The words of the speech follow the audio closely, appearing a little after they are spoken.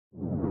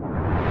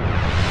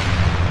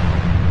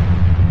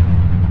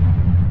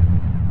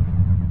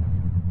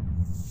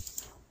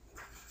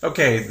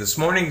Okay, this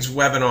morning's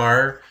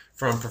webinar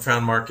from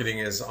Profound Marketing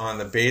is on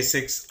the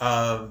basics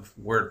of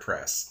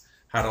WordPress,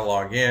 how to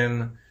log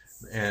in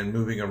and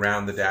moving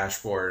around the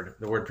dashboard,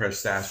 the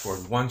WordPress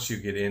dashboard, once you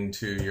get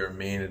into your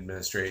main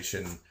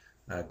administration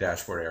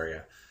dashboard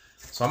area.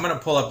 So I'm going to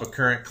pull up a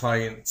current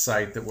client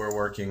site that we're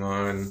working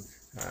on.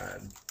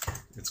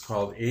 It's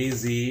called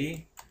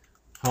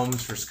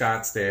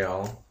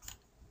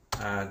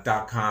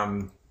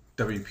azhomesforscottsdale.com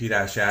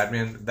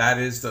wp-admin. That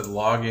is the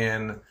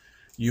login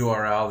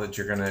URL that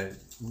you're going to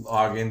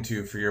log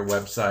into for your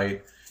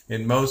website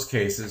in most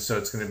cases. So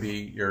it's going to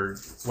be your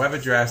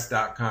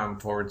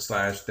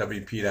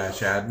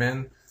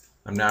webaddress.com/wp-admin.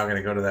 I'm now going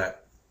to go to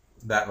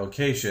that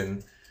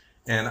location,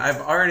 and I've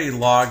already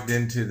logged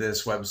into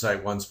this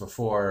website once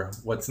before.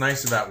 What's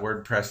nice about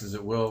WordPress is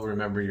it will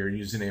remember your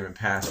username and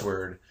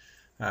password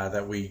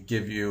that we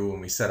give you when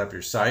we set up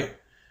your site.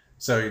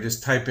 So you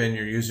just type in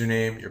your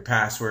username, your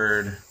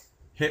password,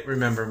 hit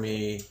remember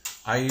me.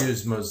 I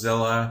use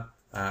Mozilla.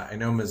 I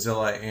know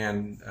Mozilla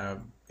and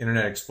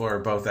Internet Explorer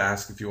both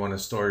ask if you want to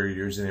store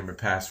your username or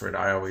password.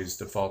 I always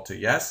default to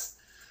yes,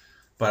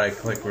 but I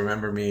click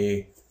remember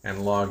me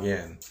and log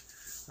in.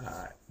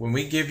 When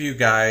we give you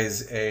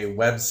guys a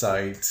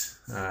website,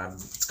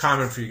 it's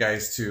common for you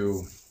guys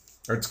to,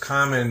 or it's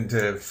common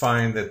to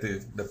find that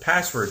the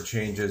password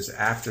changes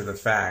after the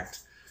fact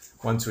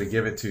once we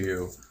give it to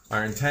you.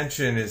 Our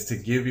intention is to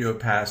give you a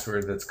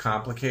password that's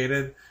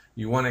complicated.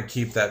 You want to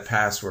keep that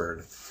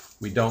password.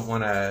 We don't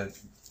want to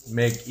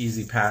make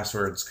easy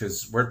passwords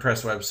because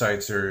WordPress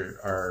websites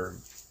are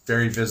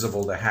very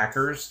visible to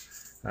hackers.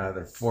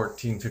 They're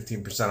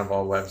 14–15% of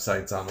all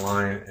websites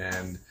online,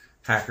 and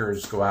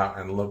hackers go out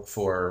and look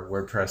for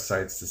WordPress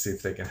sites to see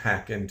if they can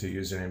hack into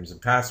usernames and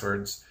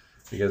passwords,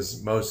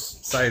 because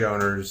most site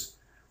owners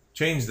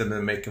change them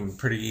and make them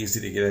pretty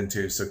easy to get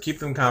into. So keep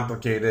them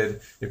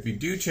complicated. If you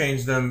do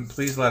change them,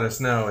 please let us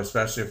know,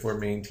 especially if we're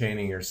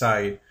maintaining your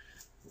site.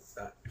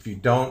 If you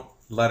don't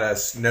let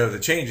us know the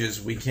changes,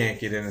 we can't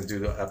get in and do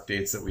the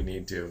updates that we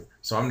need to.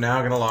 So I'm now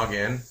going to log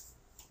in.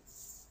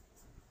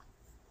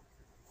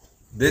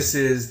 This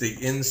is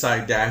the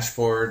inside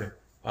dashboard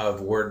of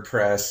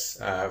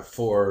WordPress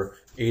for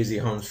AZ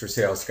Homes for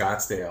Sale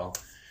Scottsdale.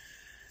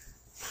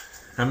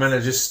 I'm going to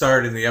just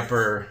start in the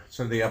upper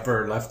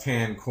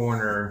left-hand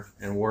corner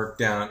and work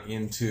down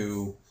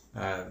into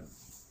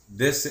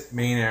this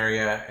main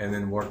area, and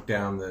then work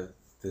down the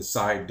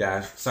side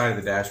of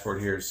the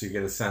dashboard here, so you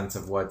get a sense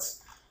of what's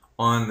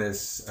on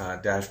this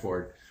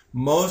dashboard.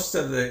 Most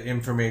of the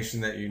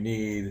information that you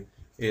need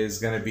is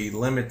going to be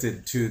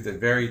limited to the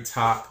very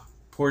top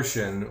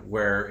portion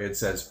where it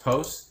says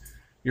posts.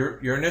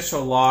 Your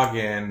initial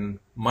login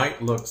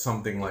might look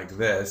something like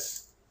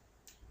this,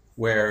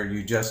 where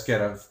you just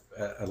get a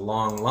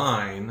long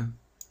line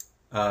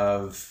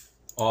of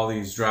all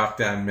these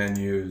drop-down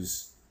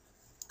menus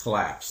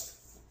collapsed.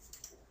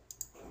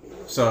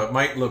 So it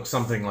might look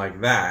something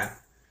like that,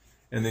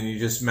 and then you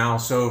just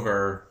mouse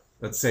over.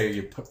 Let's say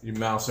you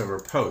mouse over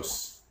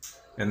posts,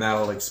 and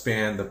that'll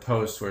expand the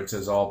post where it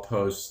says all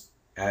posts,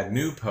 add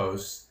new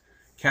posts,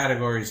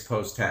 categories,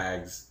 post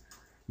tags.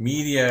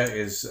 Media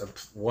is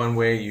one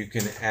way you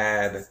can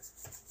add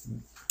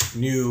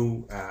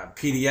new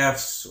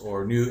PDFs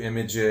or new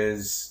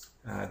images,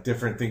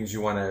 different things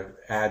you want to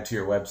add to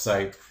your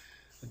website.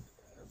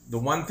 The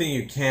one thing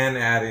you can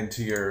add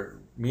into your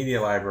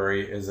media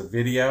library is a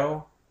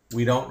video.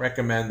 We don't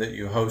recommend that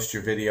you host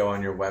your video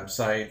on your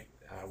website.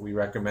 We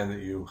recommend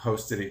that you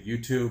host it at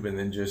YouTube and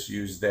then just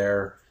use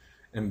their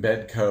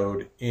embed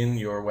code in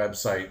your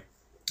website.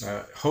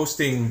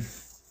 Hosting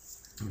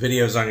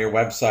videos on your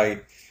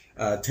website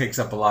takes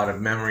up a lot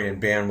of memory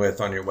and bandwidth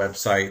on your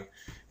website,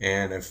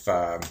 and if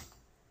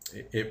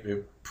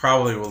it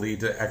probably will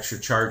lead to extra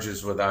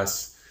charges with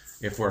us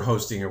if we're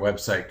hosting your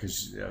website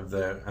because of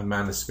the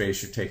amount of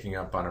space you're taking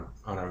up on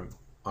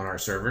our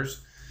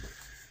servers.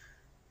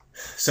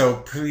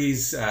 So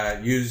please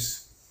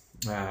use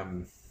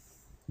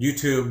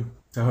YouTube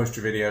to host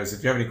your videos.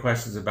 If you have any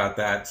questions about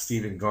that,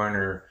 Stephen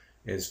Garner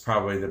is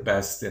probably the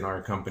best in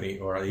our company,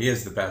 or he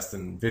is the best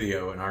in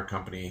video in our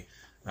company,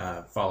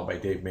 followed by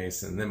Dave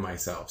Mason and then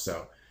myself.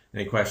 So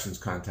any questions,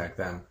 contact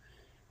them.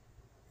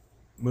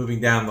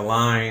 Moving down the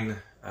line,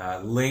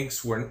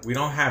 links. We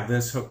don't have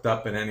this hooked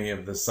up in any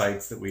of the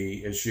sites that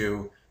we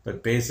issue,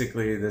 but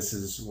basically this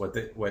is what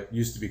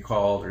used to be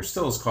called, or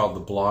still is called, the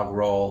blog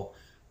roll.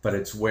 But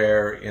it's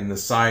where in the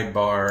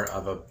sidebar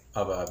of a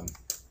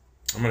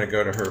I'm going to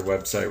go to her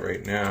website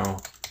right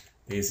now,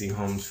 AZ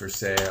Homes for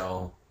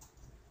Sale,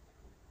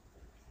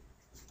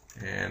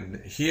 and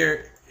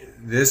here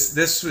is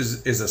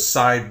a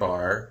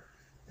sidebar,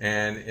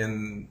 and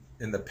in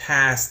the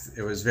past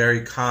it was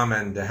very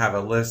common to have a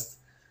list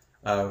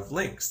of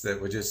links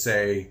that would just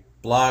say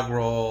blog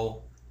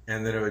roll,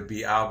 and then it would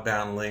be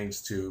outbound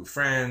links to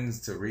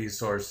friends, to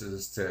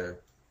resources, to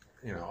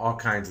all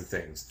kinds of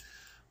things.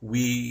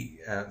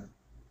 We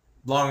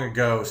long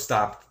ago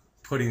stopped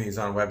putting these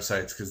on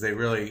websites because they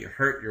really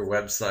hurt your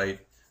website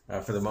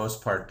for the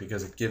most part,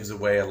 because it gives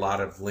away a lot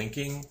of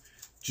linking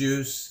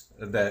juice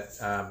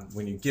that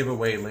when you give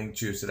away link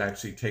juice, it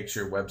actually takes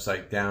your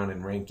website down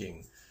in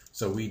ranking.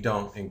 So we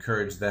don't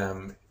encourage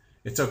them.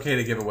 It's okay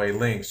to give away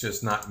links,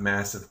 just not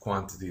massive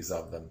quantities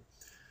of them.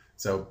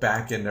 So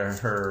back into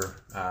her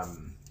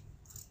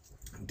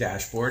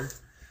dashboard.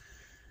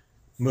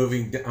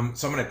 Moving down,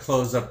 so I'm going to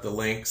close up the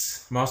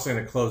links. I'm also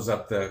going to close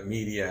up the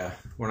media.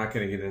 We're not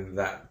going to get into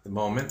that at the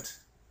moment,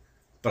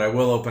 but I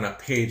will open up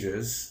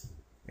pages.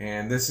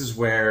 And this is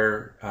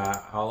where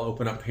I'll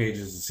open up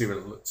pages and see what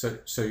it looks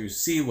so you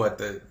see what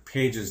the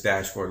pages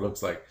dashboard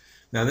looks like.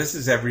 Now this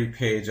is every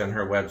page on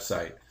her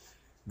website.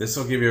 This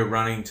will give you a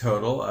running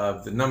total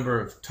of the number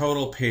of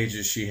total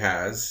pages she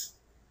has,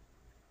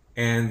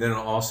 and then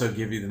it'll also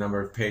give you the number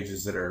of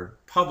pages that are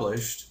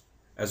published,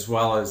 as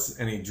well as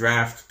any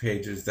draft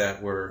pages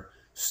that were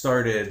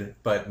started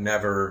but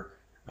never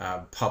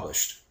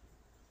published.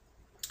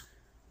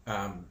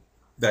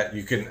 That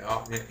you can,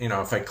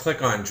 if I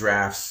click on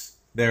drafts,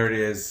 there it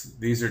is.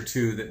 These are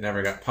 2 that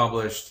never got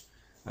published,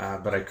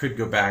 but I could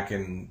go back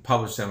and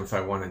publish them if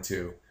I wanted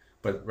to.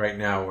 But right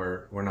now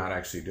we're not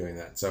actually doing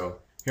that. So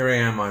here I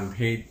am on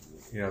page,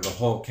 the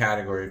whole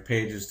category of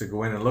pages. To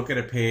go in and look at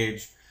a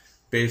page,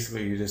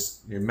 basically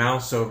you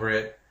mouse over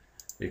it,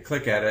 you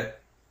click at it,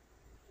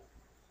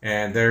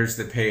 and there's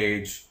the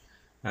page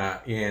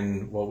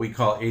in what we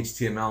call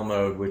HTML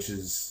mode, which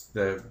is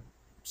the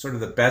sort of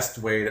the best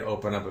way to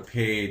open up a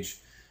page.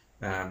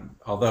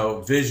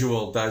 Although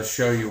visual does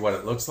show you what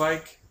it looks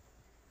like.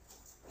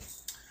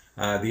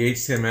 The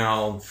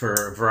HTML, for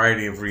a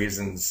variety of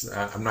reasons,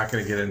 I'm not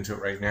going to get into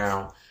it right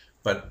now,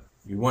 but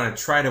you want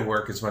to try to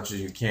work as much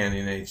as you can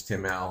in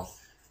HTML.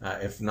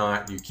 If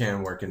not, you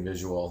can work in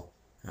visual.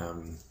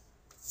 And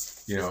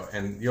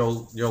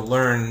you'll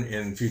learn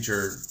in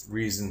future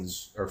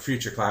reasons or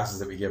future classes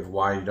that we give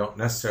why you don't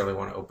necessarily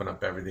want to open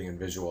up everything in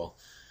visual.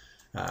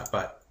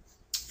 But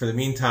for the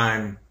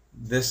meantime,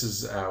 this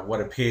is what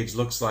a page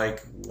looks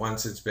like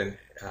once it's been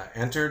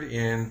entered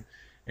in,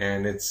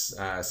 and it's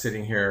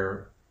sitting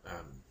here,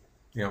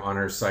 on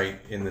her site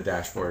in the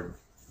dashboard,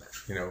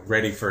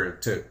 ready for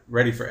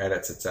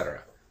edits,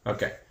 etc.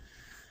 Okay.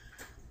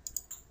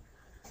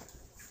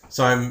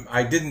 So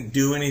I didn't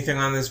do anything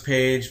on this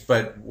page,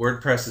 but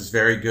WordPress is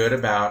very good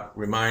about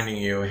reminding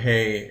you,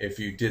 hey, if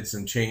you did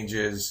some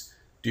changes,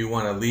 do you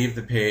want to leave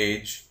the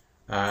page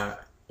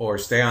or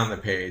stay on the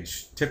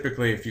page?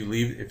 Typically, if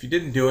you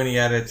didn't do any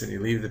edits and you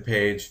leave the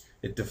page,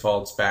 it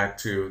defaults back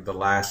to the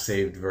last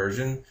saved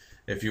version.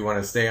 If you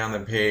want to stay on the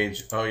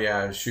page, oh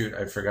yeah, shoot,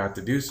 I forgot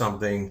to do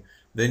something,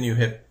 then you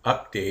hit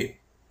update.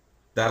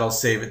 That'll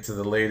save it to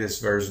the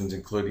latest versions,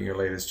 including your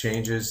latest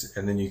changes,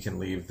 and then you can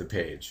leave the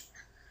page.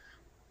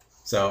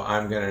 So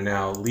I'm going to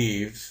now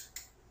leave,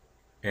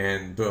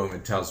 and boom,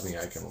 it tells me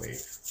I can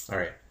leave. All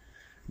right.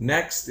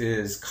 Next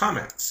is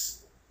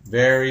comments.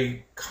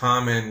 Very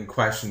common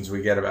questions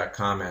we get about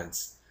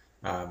comments.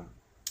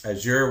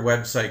 As your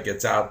website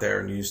gets out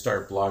there and you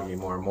start blogging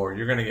more and more,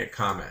 you're going to get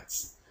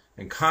comments.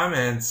 And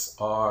comments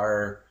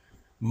are,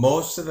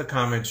 most of the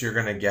comments you're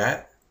going to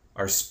get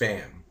are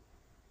spam.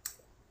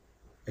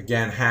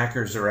 Again,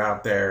 hackers are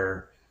out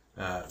there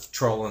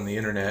trolling the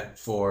internet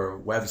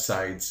for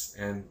websites,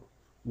 and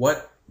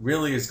what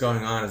really is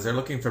going on is they're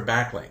looking for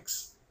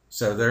backlinks.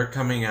 So they're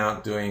coming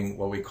out doing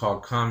what we call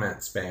comment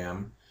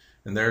spam,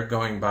 and they're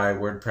going by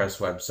WordPress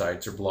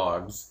websites or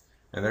blogs,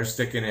 and they're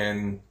sticking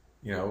in,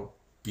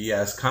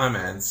 BS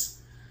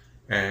comments,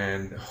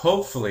 and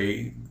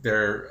hopefully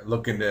they're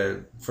looking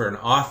for an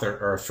author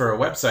or for a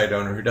website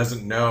owner who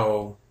doesn't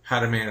know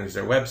how to manage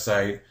their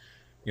website.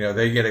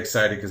 They get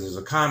excited because there's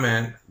a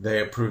comment,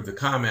 they approve the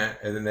comment,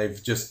 and then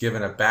they've just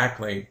given a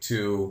backlink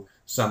to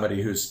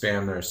somebody who's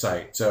spammed their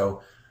site.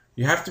 So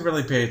you have to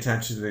really pay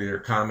attention to your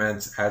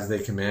comments as they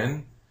come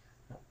in.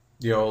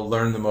 You'll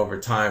learn them over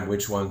time,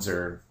 which ones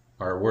are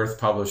worth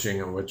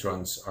publishing and which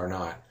ones are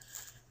not.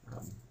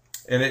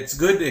 And it's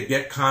good to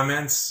get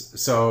comments.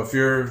 So if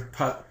you're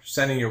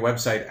sending your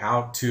website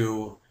out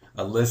to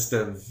a list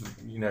of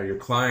your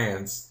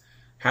clients,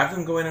 have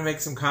them go in and make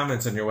some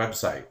comments on your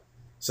website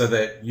so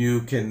that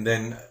you can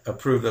then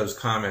approve those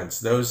comments.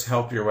 Those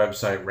help your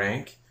website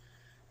rank.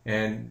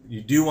 And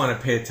you do want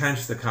to pay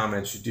attention to the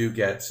comments you do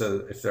get,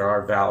 so if there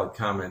are valid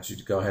comments, you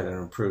go ahead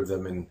and approve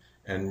them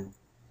and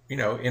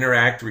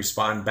interact,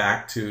 respond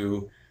back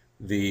to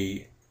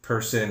the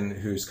person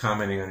who's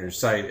commenting on your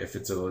site if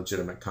it's a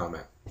legitimate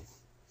comment.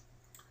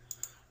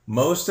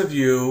 Most of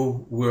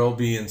you will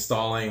be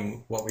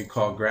installing what we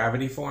call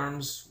Gravity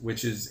Forms,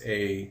 which is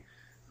a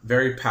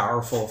very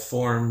powerful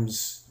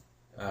forms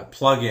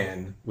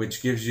plugin,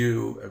 which gives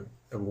you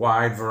a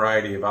wide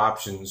variety of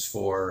options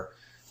for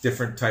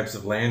different types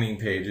of landing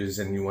pages,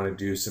 and you want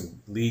to do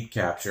some lead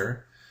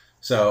capture.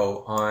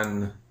 So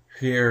on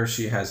here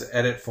she has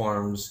edit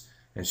forms,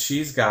 and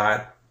she's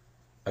got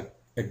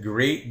a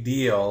great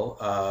deal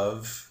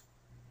of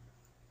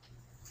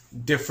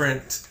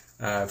different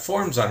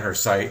forms on her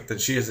site that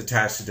she has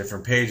attached to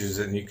different pages,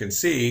 and you can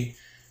see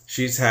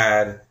she's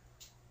had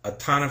a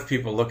ton of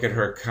people look at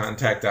her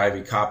Contact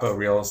Ivy Capo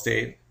real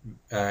estate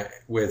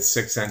with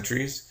 6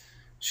 entries.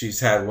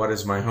 She's had what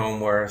is my home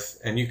worth,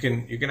 and you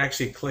can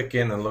actually click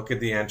in and look at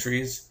the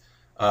entries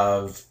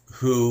of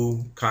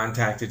who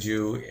contacted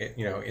you,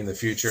 in the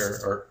future,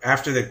 or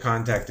after they've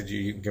contacted you.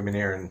 You can come in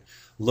here and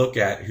look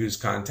at who's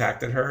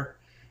contacted her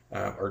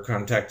or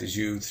contacted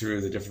you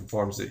through the different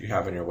forms that you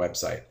have on your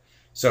website.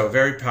 So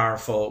very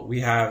powerful.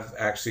 We have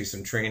actually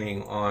some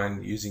training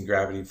on using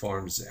Gravity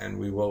Forms, and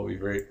we will be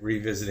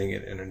revisiting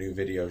it in a new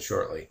video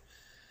shortly.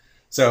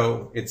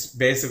 So it's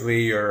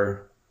basically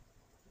you're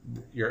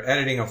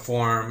editing a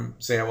form.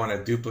 Say I want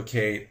to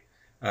duplicate.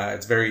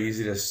 It's very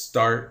easy to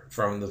start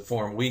from the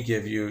form we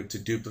give you to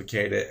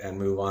duplicate it and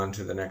move on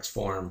to the next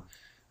form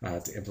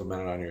to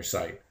implement it on your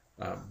site.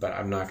 But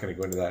I'm not going to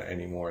go into that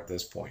anymore at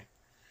this point.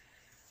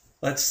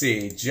 Let's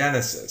see,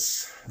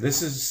 Genesis.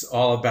 This is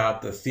all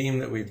about the theme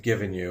that we've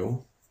given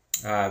you.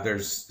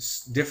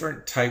 There's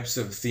different types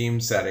of theme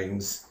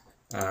settings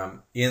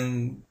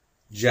in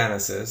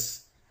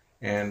Genesis.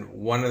 And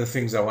one of the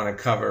things I want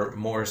to cover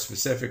more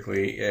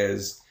specifically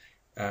is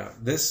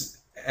this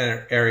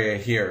area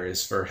here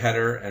is for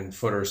header and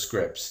footer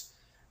scripts.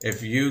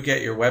 If you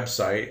get your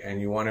website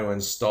and you want to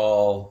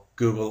install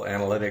Google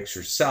Analytics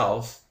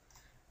yourself,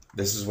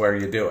 this is where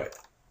you do it.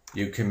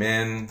 You come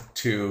in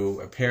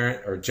to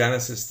Apparent or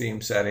Genesis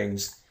theme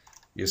settings,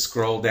 you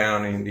scroll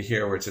down into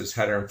here where it says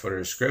header and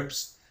footer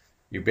scripts.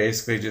 You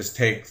basically just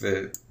take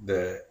the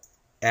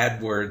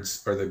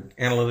AdWords or the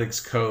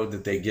analytics code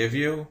that they give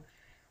you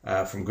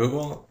from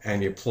Google,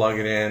 and you plug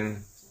it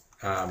in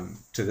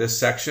to this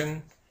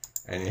section,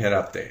 and you hit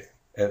update.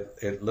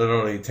 It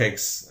literally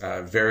takes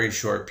very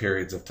short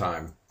periods of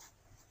time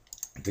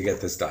to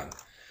get this done.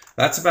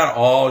 That's about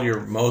all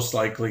you're most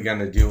likely going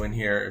to do in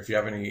here. If you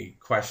have any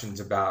questions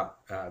about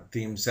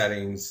theme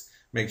settings,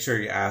 make sure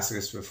you ask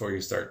us before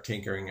you start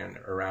tinkering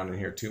around in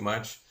here too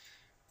much.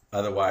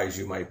 Otherwise,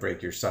 you might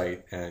break your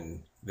site,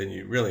 and then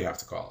you really have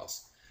to call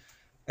us.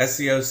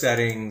 SEO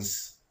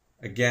settings,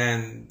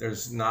 again,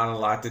 there's not a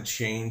lot to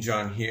change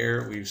on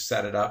here. We've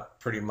set it up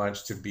pretty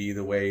much to be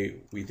the way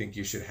we think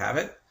you should have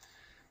it.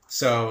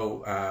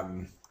 So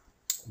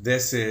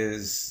this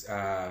is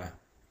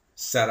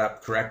set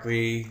up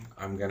correctly.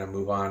 I'm going to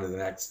move on to the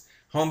next.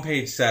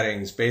 Homepage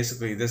settings,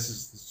 basically this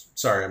is,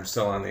 sorry, I'm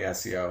still on the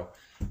SEO,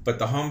 but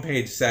the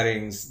homepage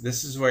settings,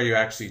 this is where you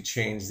actually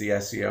change the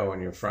SEO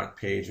on your front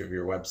page of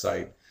your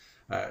website.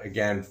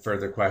 Again,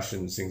 further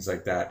questions, things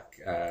like that,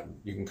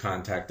 you can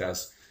contact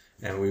us,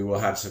 and we will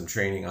have some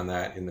training on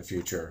that in the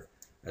future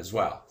as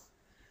well.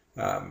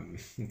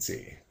 Let's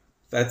see.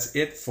 That's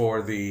it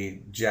for the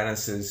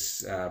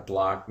Genesis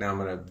block. Now I'm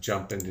going to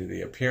jump into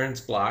the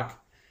appearance block.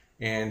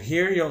 And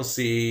here you'll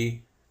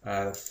see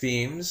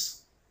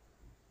themes.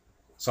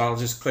 So I'll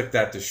just click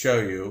that to show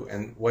you.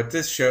 And what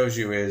this shows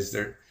you is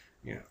there,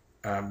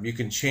 you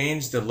can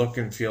change the look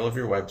and feel of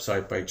your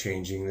website by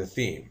changing the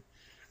theme.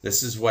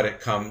 This is what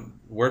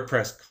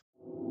WordPress